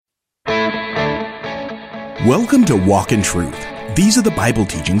Welcome to Walk in Truth. These are the Bible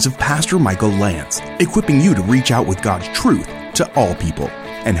teachings of Pastor Michael Lance, equipping you to reach out with God's truth to all people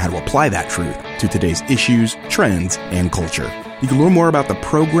and how to apply that truth to today's issues, trends, and culture. You can learn more about the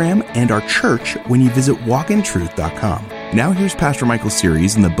program and our church when you visit walkintruth.com. Now here's Pastor Michael's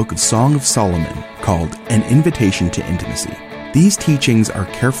series in the book of Song of Solomon called An Invitation to Intimacy. These teachings are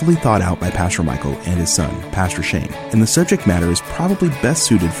carefully thought out by Pastor Michael and his son, Pastor Shane, and the subject matter is probably best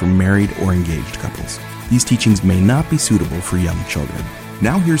suited for married or engaged couples. These teachings may not be suitable for young children.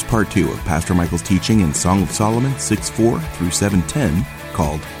 Now here's part 2 of Pastor Michael's teaching in Song of Solomon 6:4 through 7:10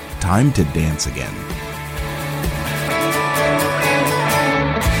 called Time to Dance Again.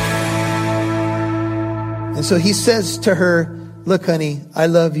 And so he says to her, look, honey, I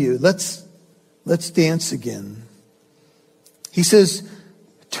love you. Let's dance again. He says,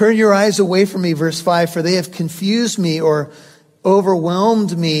 turn your eyes away from me, verse 5, for they have confused me or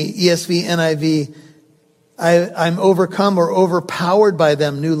overwhelmed me, ESV, NIV. I'm overcome or overpowered by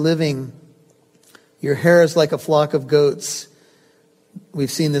them, New Living. Your hair is like a flock of goats.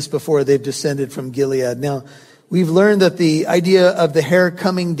 We've seen this before. They've descended from Gilead. Now, we've learned that the idea of the hair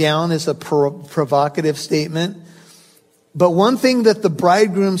coming down is a provocative statement. But one thing that the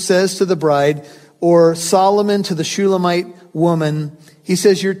bridegroom says to the bride, or Solomon to the Shulamite woman, he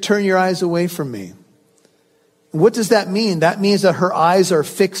says, turn your eyes away from me. What does that mean? That means that her eyes are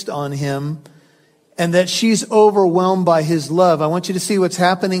fixed on him and that she's overwhelmed by his love. I want you to see what's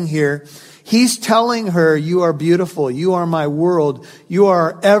happening here. He's telling her, you are beautiful. You are my world. You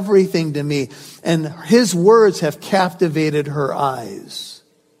are everything to me. And his words have captivated her eyes.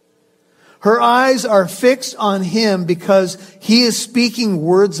 Her eyes are fixed on him because he is speaking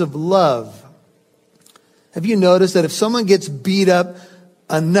words of love. Have you noticed that if someone gets beat up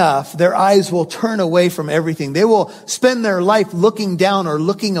enough, their eyes will turn away from everything? They will spend their life looking down or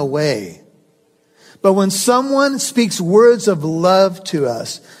looking away. But when someone speaks words of love to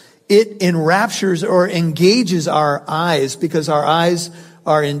us, it enraptures or engages our eyes because our eyes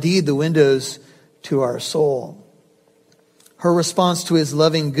are indeed the windows to our soul. Her response to his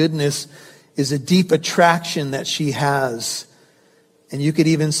loving goodness is a deep attraction that she has. And you could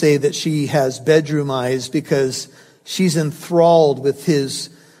even say that she has bedroom eyes because she's enthralled with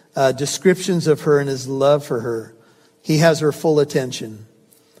his descriptions of her and his love for her. He has her full attention.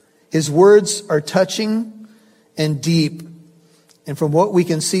 His words are touching and deep. And from what we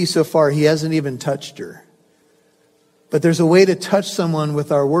can see so far, he hasn't even touched her. But there's a way to touch someone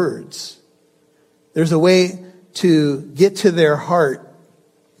with our words. There's a way to get to their heart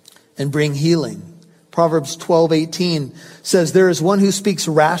and bring healing. Proverbs 12:18 says, there is one who speaks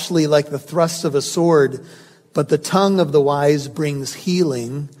rashly like the thrusts of a sword, but the tongue of the wise brings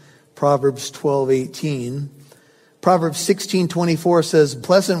healing. Proverbs 12:18. Proverbs 16:24 says,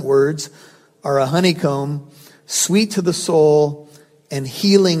 pleasant words are a honeycomb, sweet to the soul and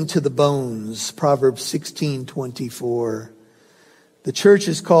healing to the bones. Proverbs 16:24. The church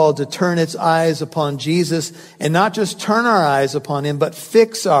is called to turn its eyes upon Jesus and not just turn our eyes upon him, but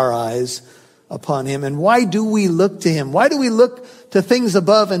fix our eyes upon him. And why do we look to him? Why do we look to things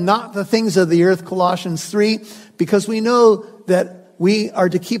above and not the things of the earth? Colossians 3, because we know that we are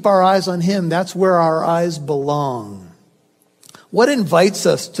to keep our eyes on him. That's where our eyes belong. What invites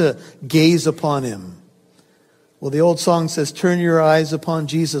us to gaze upon him? Well, the old song says, turn your eyes upon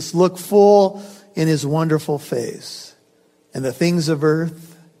Jesus. Look full in his wonderful face. And the things of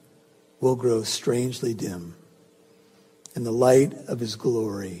earth will grow strangely dim in the light of his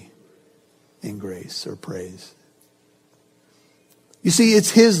glory and grace or praise. You see, it's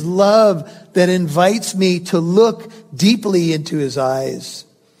his love that invites me to look deeply into his eyes.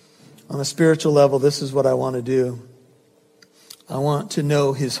 On a spiritual level, this is what I want to do. I want to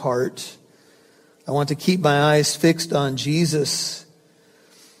know his heart. I want to keep my eyes fixed on Jesus.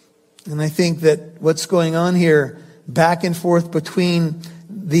 And I think that what's going on here, back and forth between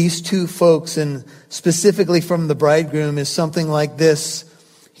these two folks, and specifically from the bridegroom, is something like this.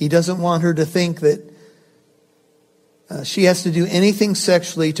 He doesn't want her to think that she has to do anything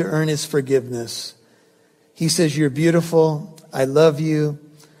sexually to earn his forgiveness. He says, you're beautiful. I love you.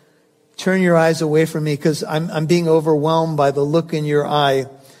 Turn your eyes away from me because I'm being overwhelmed by the look in your eye.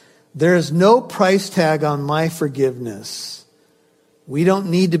 There is no price tag on my forgiveness. We don't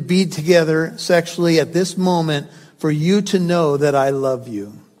need to be together sexually at this moment for you to know that I love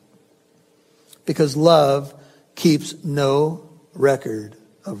you. Because love keeps no record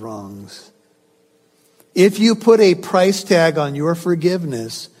of wrongs. If you put a price tag on your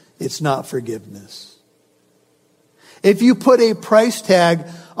forgiveness, it's not forgiveness. If you put a price tag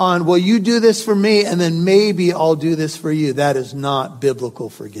on, well, you do this for me and then maybe I'll do this for you, that is not biblical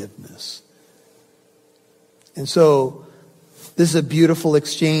forgiveness. And so this is a beautiful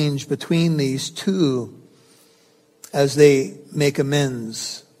exchange between these two as they make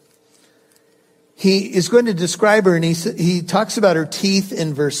amends. He is going to describe her, and he talks about her teeth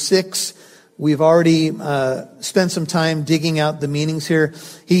in verse 6. We've already spent some time digging out the meanings here.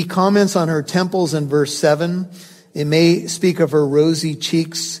 He comments on her temples in verse 7. It may speak of her rosy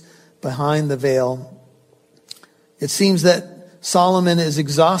cheeks behind the veil. It seems that Solomon is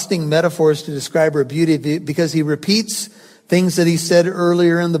exhausting metaphors to describe her beauty because he repeats things that he said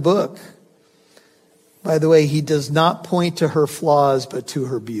earlier in the book. By the way, he does not point to her flaws, but to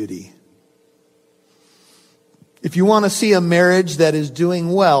her beauty. If you want to see a marriage that is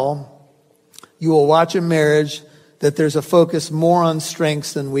doing well, you will watch a marriage that there's a focus more on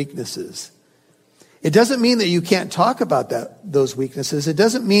strengths than weaknesses. It doesn't mean that you can't talk about those weaknesses. It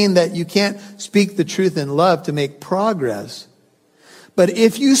doesn't mean that you can't speak the truth in love to make progress. But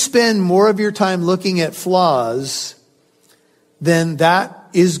if you spend more of your time looking at flaws, then that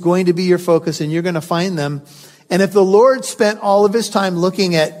is going to be your focus and you're going to find them. And if the Lord spent all of his time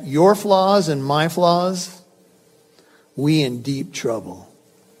looking at your flaws and my flaws, we in deep trouble.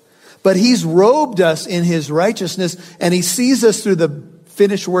 But he's robed us in his righteousness, and he sees us through the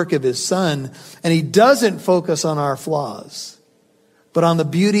finished work of his Son, and he doesn't focus on our flaws, but on the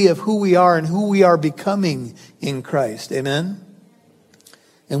beauty of who we are and who we are becoming in Christ. Amen?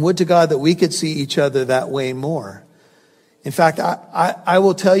 And would to God that we could see each other that way more. In fact, I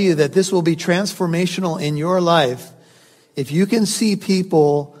will tell you that this will be transformational in your life if you can see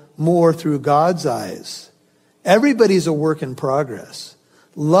people more through God's eyes. Everybody's a work in progress.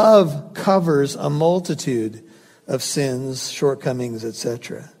 Love covers a multitude of sins, shortcomings,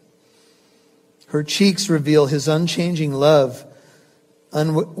 etc. Her cheeks reveal his unchanging love,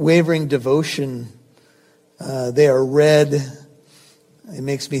 unwavering devotion. They are red. It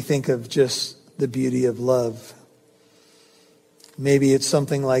makes me think of just the beauty of love. Maybe it's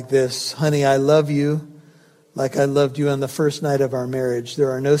something like this. Honey, I love you like I loved you on the first night of our marriage.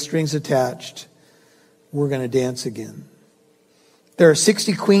 There are no strings attached. We're going to dance again. There are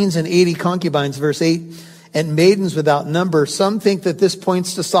 60 queens and 80 concubines, verse 8, and maidens without number. Some think that this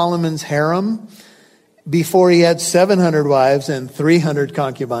points to Solomon's harem before he had 700 wives and 300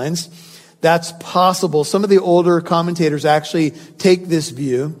 concubines. That's possible. Some of the older commentators actually take this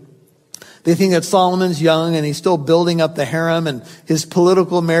view. They think that Solomon's young and he's still building up the harem and his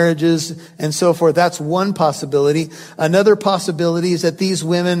political marriages and so forth. That's one possibility. Another possibility is that these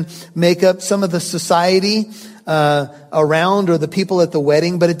women make up some of the society around or the people at the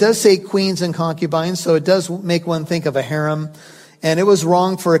wedding. But it does say queens and concubines, so it does make one think of a harem. And it was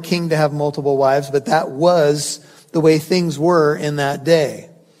wrong for a king to have multiple wives, but that was the way things were in that day.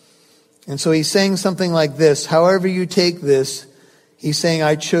 And so he's saying something like this. However you take this, he's saying,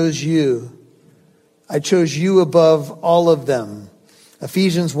 I chose you. I chose you above all of them.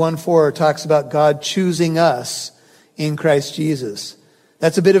 Ephesians 1:4 talks about God choosing us in Christ Jesus.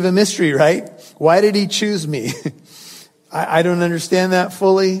 That's a bit of a mystery, right? Why did he choose me? I don't understand that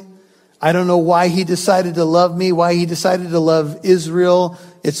fully. I don't know why he decided to love me, why he decided to love Israel,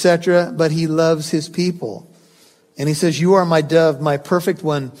 etc. But he loves his people. And he says, you are my dove, my perfect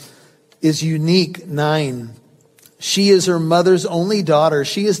one is unique. 9. She is her mother's only daughter.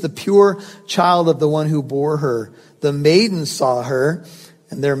 She is the pure child of the one who bore her. The maidens saw her,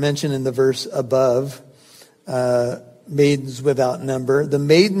 and they're mentioned in the verse above, maidens without number. The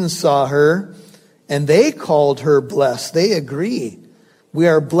maidens saw her, and they called her blessed. They agree. We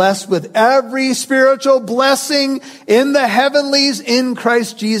are blessed with every spiritual blessing in the heavenlies in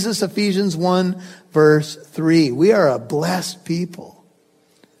Christ Jesus. Ephesians 1, verse 3. We are a blessed people.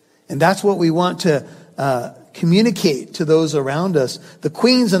 And that's what we want to communicate to those around us. The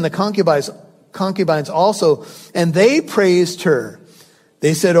queens and the concubines also, and they praised her.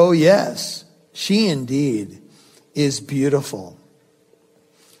 They said, oh yes, she indeed is beautiful.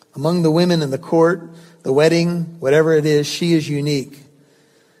 Among the women in the court, the wedding, whatever it is, she is unique.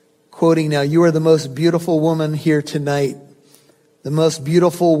 Quoting now, you are the most beautiful woman here tonight, the most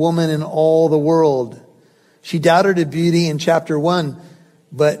beautiful woman in all the world. She doubted her beauty in chapter 1,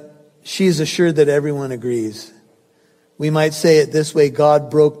 but she is assured that everyone agrees. We might say it this way,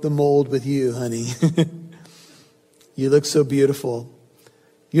 God broke the mold with you, honey. You look so beautiful.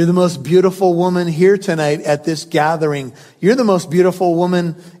 You're the most beautiful woman here tonight at this gathering. You're the most beautiful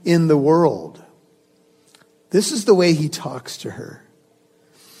woman in the world. This is the way he talks to her.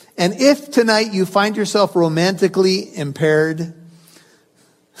 And if tonight you find yourself romantically impaired,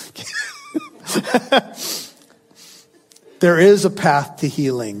 there is a path to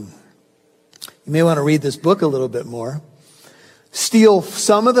healing. You may want to read this book a little bit more. steal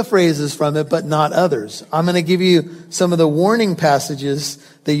some of the phrases from it, but not others. I'm going to give you some of the warning passages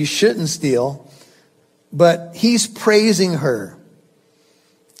that you shouldn't steal, but he's praising her.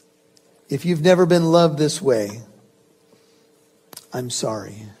 If you've never been loved this way, I'm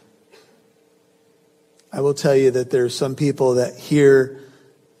sorry. I will tell you that there's some people that hear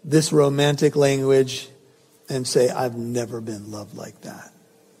this romantic language and say, I've never been loved like that.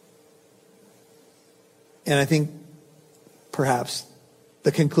 And I think perhaps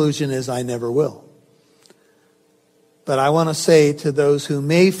the conclusion is I never will. But I want to say to those who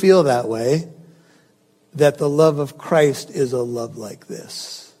may feel that way, that the love of Christ is a love like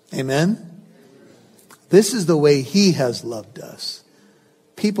this. Amen? This is the way he has loved us.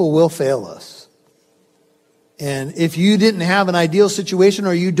 People will fail us. And if you didn't have an ideal situation,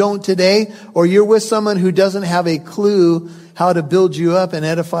 or you don't today, or you're with someone who doesn't have a clue how to build you up and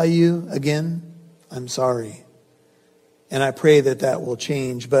edify you again, I'm sorry. And I pray that that will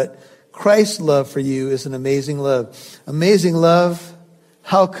change. But Christ's love for you is an amazing love. Amazing love,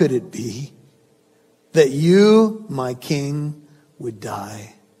 how could it be that you, my King, would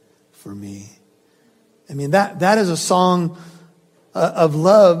die for me? I mean, that is a song of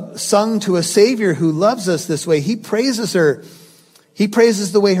love sung to a Savior who loves us this way. He praises her. He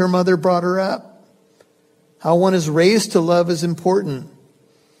praises the way her mother brought her up. How one is raised to love is important.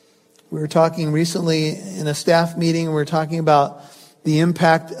 We were talking recently in a staff meeting, we were talking about the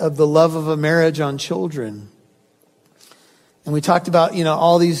impact of the love of a marriage on children. And we talked about,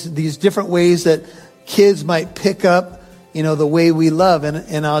 all these different ways that kids might pick up, the way we love.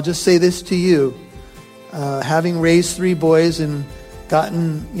 And I'll just say this to you. Having raised 3 boys and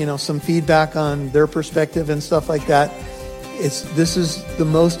gotten, some feedback on their perspective and stuff like that, this is the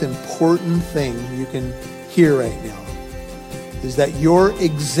most important thing you can hear right now, is that your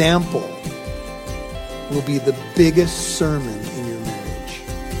example will be the biggest sermon in your marriage.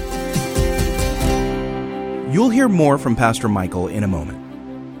 You'll hear more from Pastor Michael in a moment.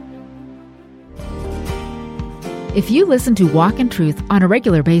 If you listen to Walk in Truth on a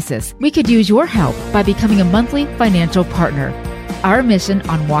regular basis, we could use your help by becoming a monthly financial partner. Our mission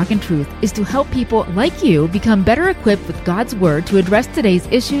on Walk in Truth is to help people like you become better equipped with God's Word to address today's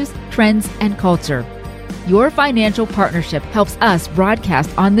issues, trends, and culture. Your financial partnership helps us broadcast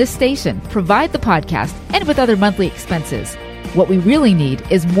on this station, provide the podcast, and with other monthly expenses. What we really need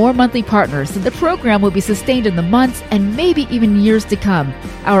is more monthly partners so the program will be sustained in the months and maybe even years to come.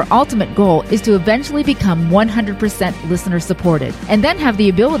 Our ultimate goal is to eventually become 100% listener supported and then have the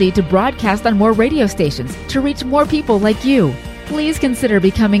ability to broadcast on more radio stations to reach more people like you. Please consider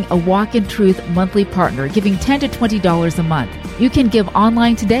becoming a Walk in Truth monthly partner, giving $10 to $20 a month. You can give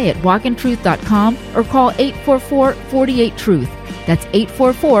online today at walkintruth.com or call 844-48-TRUTH. That's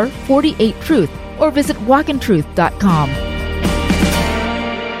 844-48-TRUTH, or visit walkintruth.com.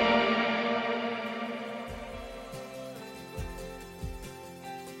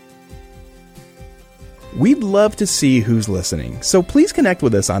 We'd love to see who's listening, so please connect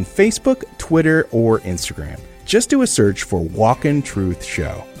with us on Facebook, Twitter, or Instagram. Just do a search for Walk in Truth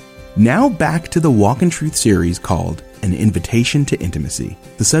Show. Now back to the Walk in Truth series called An Invitation to Intimacy.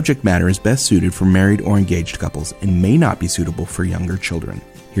 The subject matter is best suited for married or engaged couples and may not be suitable for younger children.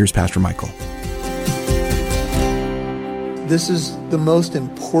 Here's Pastor Michael. This is the most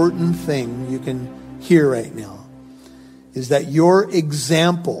important thing you can hear right now, is that your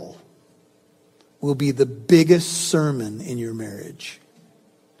example will be the biggest sermon in your marriage.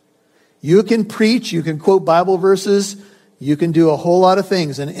 You can preach, you can quote Bible verses, you can do a whole lot of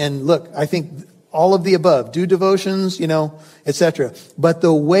things. And look, I think all of the above, do devotions, etc. But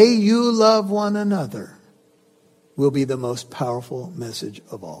the way you love one another will be the most powerful message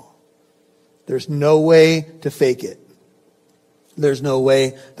of all. There's no way to fake it. There's no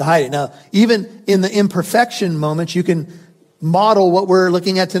way to hide it. Now, even in the imperfection moments, you can model what we're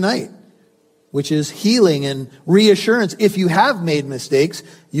looking at tonight, which is healing and reassurance. If you have made mistakes,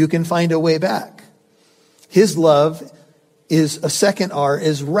 you can find a way back. His love is, a second R,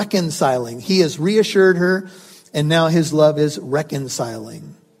 is reconciling. He has reassured her, and now his love is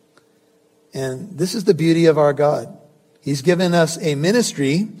reconciling. And this is the beauty of our God. He's given us a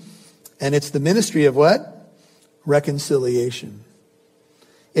ministry, and it's the ministry of what? Reconciliation.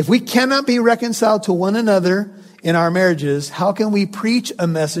 If we cannot be reconciled to one another in our marriages, how can we preach a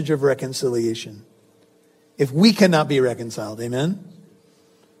message of reconciliation if we cannot be reconciled? Amen?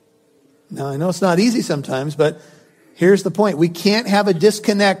 Now, I know it's not easy sometimes, but here's the point. We can't have a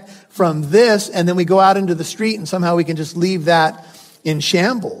disconnect from this and then we go out into the street and somehow we can just leave that in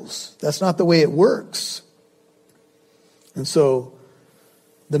shambles. That's not the way it works. And so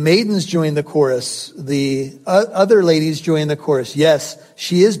The maidens join the chorus. The other ladies join the chorus. Yes,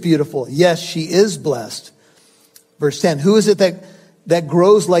 she is beautiful. Yes, she is blessed. Verse 10, who is it that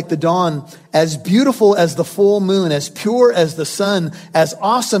grows like the dawn, as beautiful as the full moon, as pure as the sun, as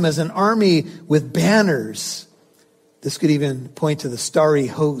awesome as an army with banners? This could even point to the starry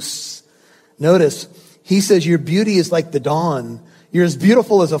hosts. Notice, he says, your beauty is like the dawn. You're as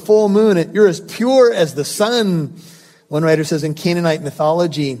beautiful as a full moon. You're as pure as the sun. One writer says in Canaanite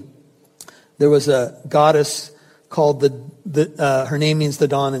mythology, there was a goddess called her name means the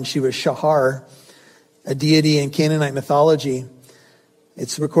dawn, and she was Shahar, a deity in Canaanite mythology.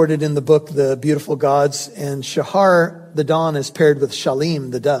 It's recorded in the book, The Beautiful Gods, and Shahar, the dawn, is paired with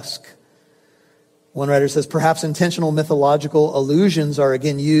Shalim, the dusk. One writer says, perhaps intentional mythological allusions are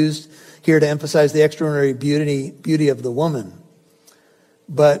again used here to emphasize the extraordinary beauty of the woman.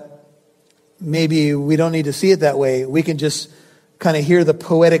 But maybe we don't need to see it that way. We can just kind of hear the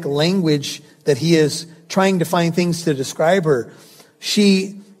poetic language that he is trying to find things to describe her.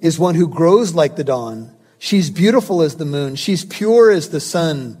 She is one who grows like the dawn. She's beautiful as the moon. She's pure as the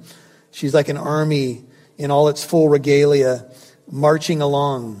sun. She's like an army in all its full regalia, marching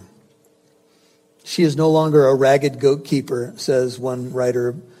along. She is no longer a ragged goat keeper, says one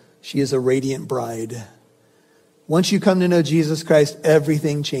writer. She is a radiant bride. Once you come to know Jesus Christ,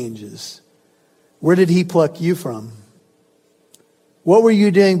 everything changes. Where did he pluck you from? What were you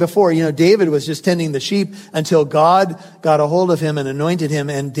doing before? David was just tending the sheep until God got a hold of him and anointed him,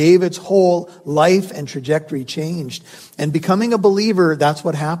 and David's whole life and trajectory changed. And becoming a believer, that's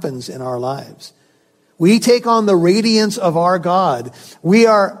what happens in our lives. We take on the radiance of our God. We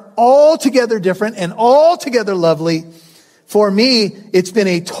are altogether different and altogether lovely. For me, it's been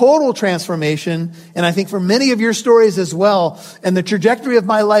a total transformation, and I think for many of your stories as well, and the trajectory of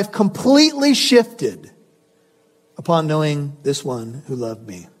my life completely shifted upon knowing this one who loved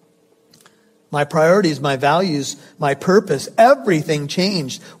me. My priorities, my values, my purpose, everything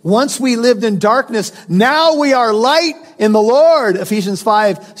changed. Once we lived in darkness, now we are light in the Lord. Ephesians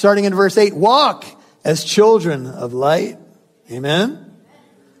 5, starting in verse 8, walk as children of light. Amen?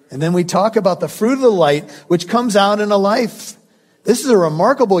 And then we talk about the fruit of the light, which comes out in a life. This is a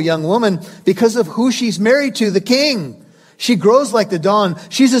remarkable young woman because of who she's married to, the King. She grows like the dawn.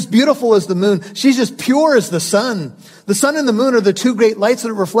 She's as beautiful as the moon. She's as pure as the sun. The sun and the moon are the two great lights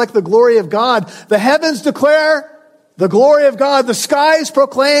that reflect the glory of God. The heavens declare the glory of God. The skies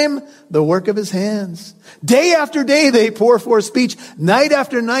proclaim the work of his hands. Day after day, they pour forth speech. Night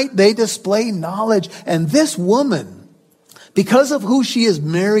after night, they display knowledge. And this woman, because of who she is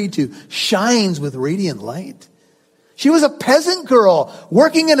married to, shines with radiant light. She was a peasant girl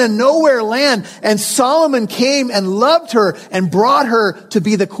working in a nowhere land, and Solomon came and loved her and brought her to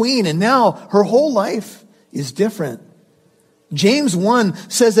be the queen. And now her whole life is different. James 1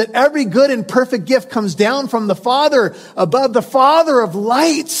 says that every good and perfect gift comes down from the Father above, the Father of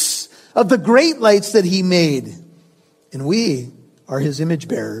lights, of the great lights that he made. And we are his image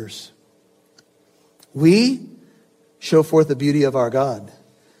bearers. We show forth the beauty of our God.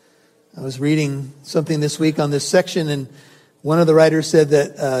 I was reading something this week on this section, and one of the writers said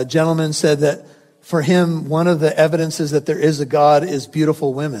that, a gentleman said that for him, one of the evidences that there is a God is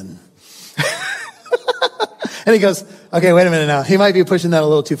beautiful women. And he goes, okay, wait a minute now. He might be pushing that a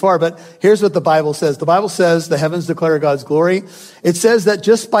little too far, but here's what the Bible says. The Bible says the heavens declare God's glory. It says that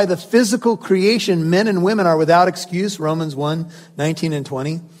just by the physical creation, men and women are without excuse, Romans 1, 19 and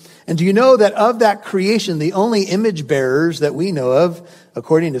 20. And do you know that of that creation, the only image bearers that we know of,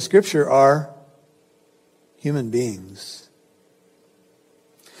 according to Scripture, are human beings?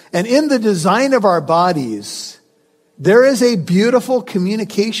 And in the design of our bodies, there is a beautiful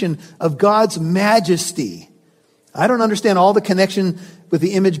communication of God's majesty. I don't understand all the connection with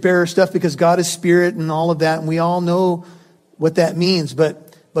the image bearer stuff because God is spirit and all of that, and we all know what that means.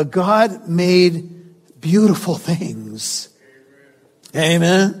 But God made beautiful things.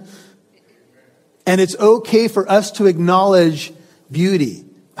 Amen. And it's okay for us to acknowledge beauty.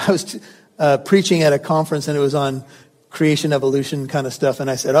 I was preaching at a conference, and it was on creation, evolution kind of stuff.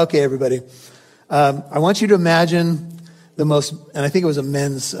 And I said, okay, everybody, I want you to imagine the most, and I think it was a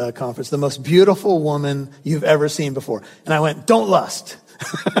men's conference, the most beautiful woman you've ever seen before. And I went, don't lust.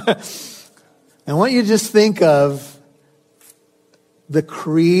 I want you to just think of the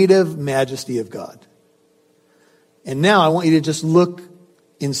creative majesty of God. And now I want you to just look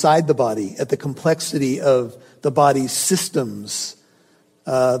inside the body at the complexity of the body's systems,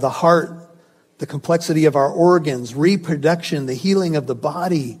 the heart, the complexity of our organs, reproduction, the healing of the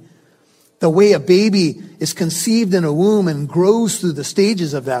body, the way a baby is conceived in a womb and grows through the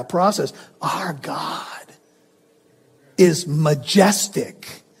stages of that process. Our God is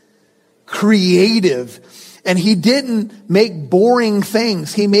majestic. creative. And he didn't make boring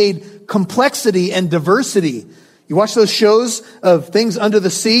things. He made complexity and diversity. You watch those shows of things under the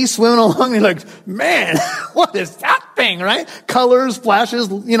sea swimming along, and you're like, man, what is that thing, right? Colors, flashes,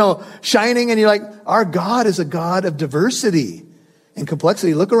 shining. And you're like, our God is a God of diversity and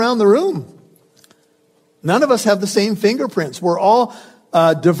complexity. Look around the room. None of us have the same fingerprints. We're all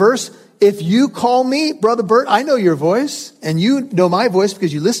diverse. If you call me, Brother Bert, I know your voice, and you know my voice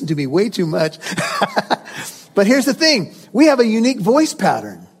because you listen to me way too much. But here's the thing. We have a unique voice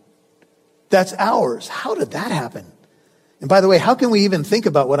pattern. That's ours. How did that happen? And by the way, how can we even think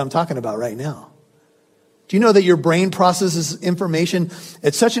about what I'm talking about right now? Do you know that your brain processes information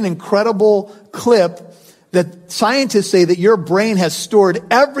at such an incredible clip that scientists say that your brain has stored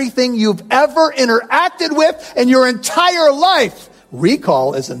everything you've ever interacted with in your entire life?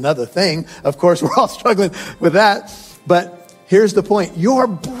 Recall is another thing. Of course, we're all struggling with that. But here's the point. Your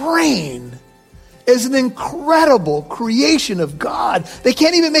brain is an incredible creation of God. They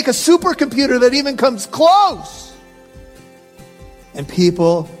can't even make a supercomputer that even comes close. And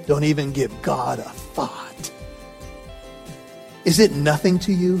people don't even give God a thought. Is it nothing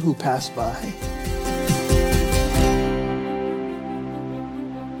to you who pass by?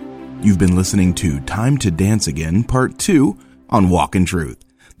 You've been listening to Time to Dance Again, Part 2 on Walk in Truth.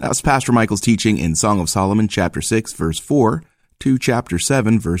 That was Pastor Michael's teaching in Song of Solomon, chapter 6, verse 4 to chapter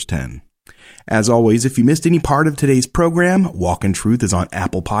 7, verse 10. As always, if you missed any part of today's program, Walk in Truth is on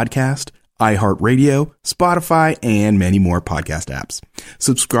Apple Podcast, iHeartRadio, Spotify, and many more podcast apps.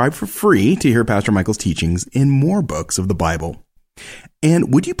 Subscribe for free to hear Pastor Michael's teachings in more books of the Bible.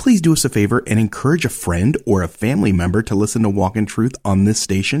 And would you please do us a favor and encourage a friend or a family member to listen to Walk in Truth on this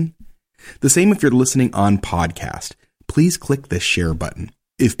station? The same if you're listening on podcast. Please click the share button.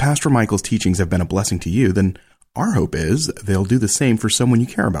 If Pastor Michael's teachings have been a blessing to you, then our hope is they'll do the same for someone you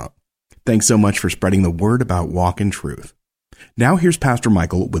care about. Thanks so much for spreading the word about Walk in Truth. Now here's Pastor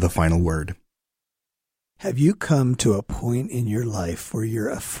Michael with a final word. Have you come to a point in your life where you're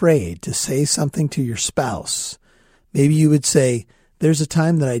afraid to say something to your spouse? Maybe you would say, there's a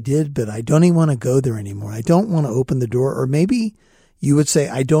time that I did, but I don't even want to go there anymore. I don't want to open the door. Or maybe you would say,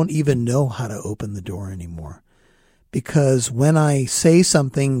 I don't even know how to open the door anymore. Because when I say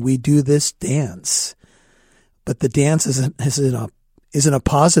something, we do this dance. But the dance isn't a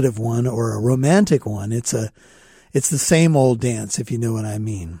positive one or a romantic one. It's the same old dance, if you know what I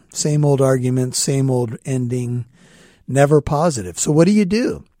mean. Same old arguments, same old ending, never positive. So what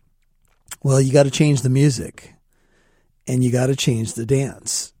do? Well, you got to change the music and you got to change the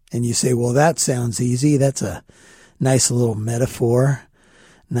dance. And you say, well, that sounds easy. That's a nice little metaphor,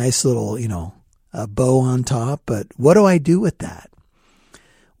 nice little, a bow on top. But what do I do with that?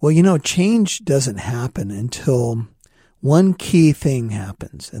 Well, change doesn't happen until one key thing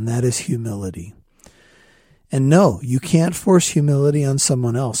happens, and that is humility. And no, you can't force humility on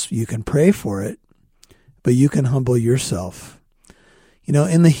someone else. You can pray for it, but you can humble yourself.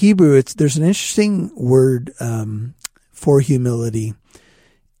 In the Hebrew, there's an interesting word for humility,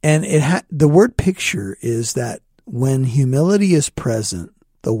 and the word picture is that when humility is present,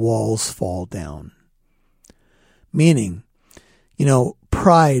 the walls fall down. Meaning,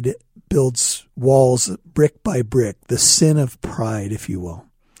 pride builds walls brick by brick, the sin of pride, if you will.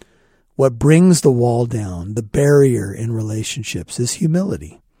 What brings the wall down, the barrier in relationships, is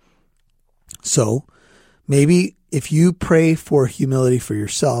humility. So maybe if you pray for humility for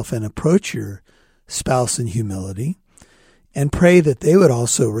yourself and approach your spouse in humility and pray that they would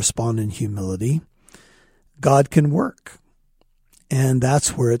also respond in humility, God can work. And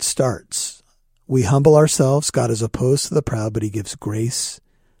that's where it starts. We humble ourselves. God is opposed to the proud, but he gives grace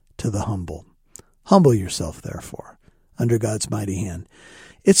to the humble. Humble yourself, therefore, under God's mighty hand.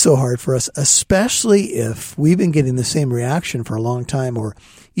 It's so hard for us, especially if we've been getting the same reaction for a long time or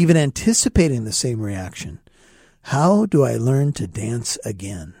even anticipating the same reaction. How do I learn to dance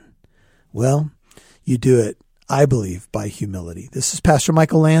again? Well, you do it, I believe, by humility. This is Pastor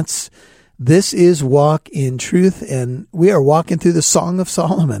Michael Lance. This is Walk in Truth, and we are walking through the Song of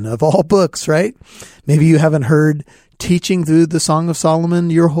Solomon of all books, right? Maybe you haven't heard teaching through the Song of Solomon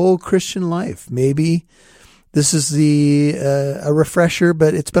your whole Christian life. Maybe this is a refresher,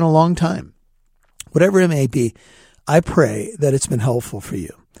 but it's been a long time. Whatever it may be, I pray that it's been helpful for you.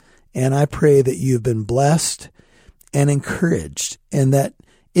 And I pray that you've been blessed and encouraged, and that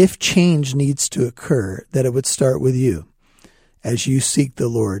if change needs to occur, that it would start with you as you seek the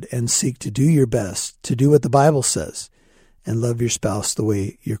Lord and seek to do your best, to do what the Bible says, and love your spouse the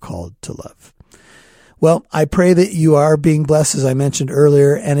way you're called to love. Well, I pray that you are being blessed, as I mentioned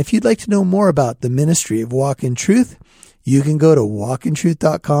earlier. And if you'd like to know more about the ministry of Walk in Truth, you can go to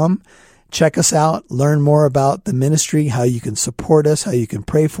walkintruth.com, Check us out, learn more about the ministry, how you can support us, how you can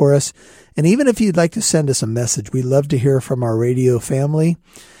pray for us. And even if you'd like to send us a message, we love to hear from our radio family,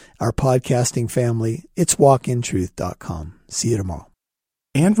 our podcasting family. It's walkintruth.com. See you tomorrow.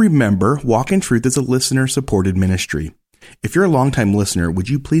 And remember, Walk in Truth is a listener-supported ministry. If you're a longtime listener, would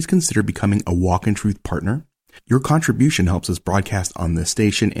you please consider becoming a Walk in Truth partner? Your contribution helps us broadcast on this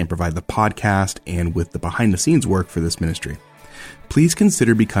station and provide the podcast and with the behind-the-scenes work for this ministry. Please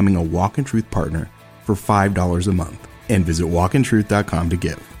consider becoming a Walk in Truth partner for $5 a month and visit walkintruth.com to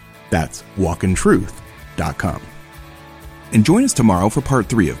give. That's walkintruth.com. And join us tomorrow for part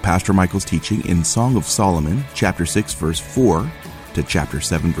 3 of Pastor Michael's teaching in Song of Solomon, chapter 6, verse 4 to chapter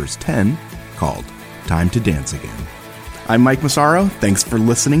 7, verse 10, called Time to Dance Again. I'm Mike Massaro. Thanks for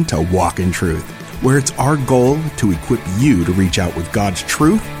listening to Walk in Truth, where it's our goal to equip you to reach out with God's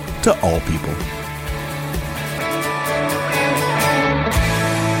truth to all people.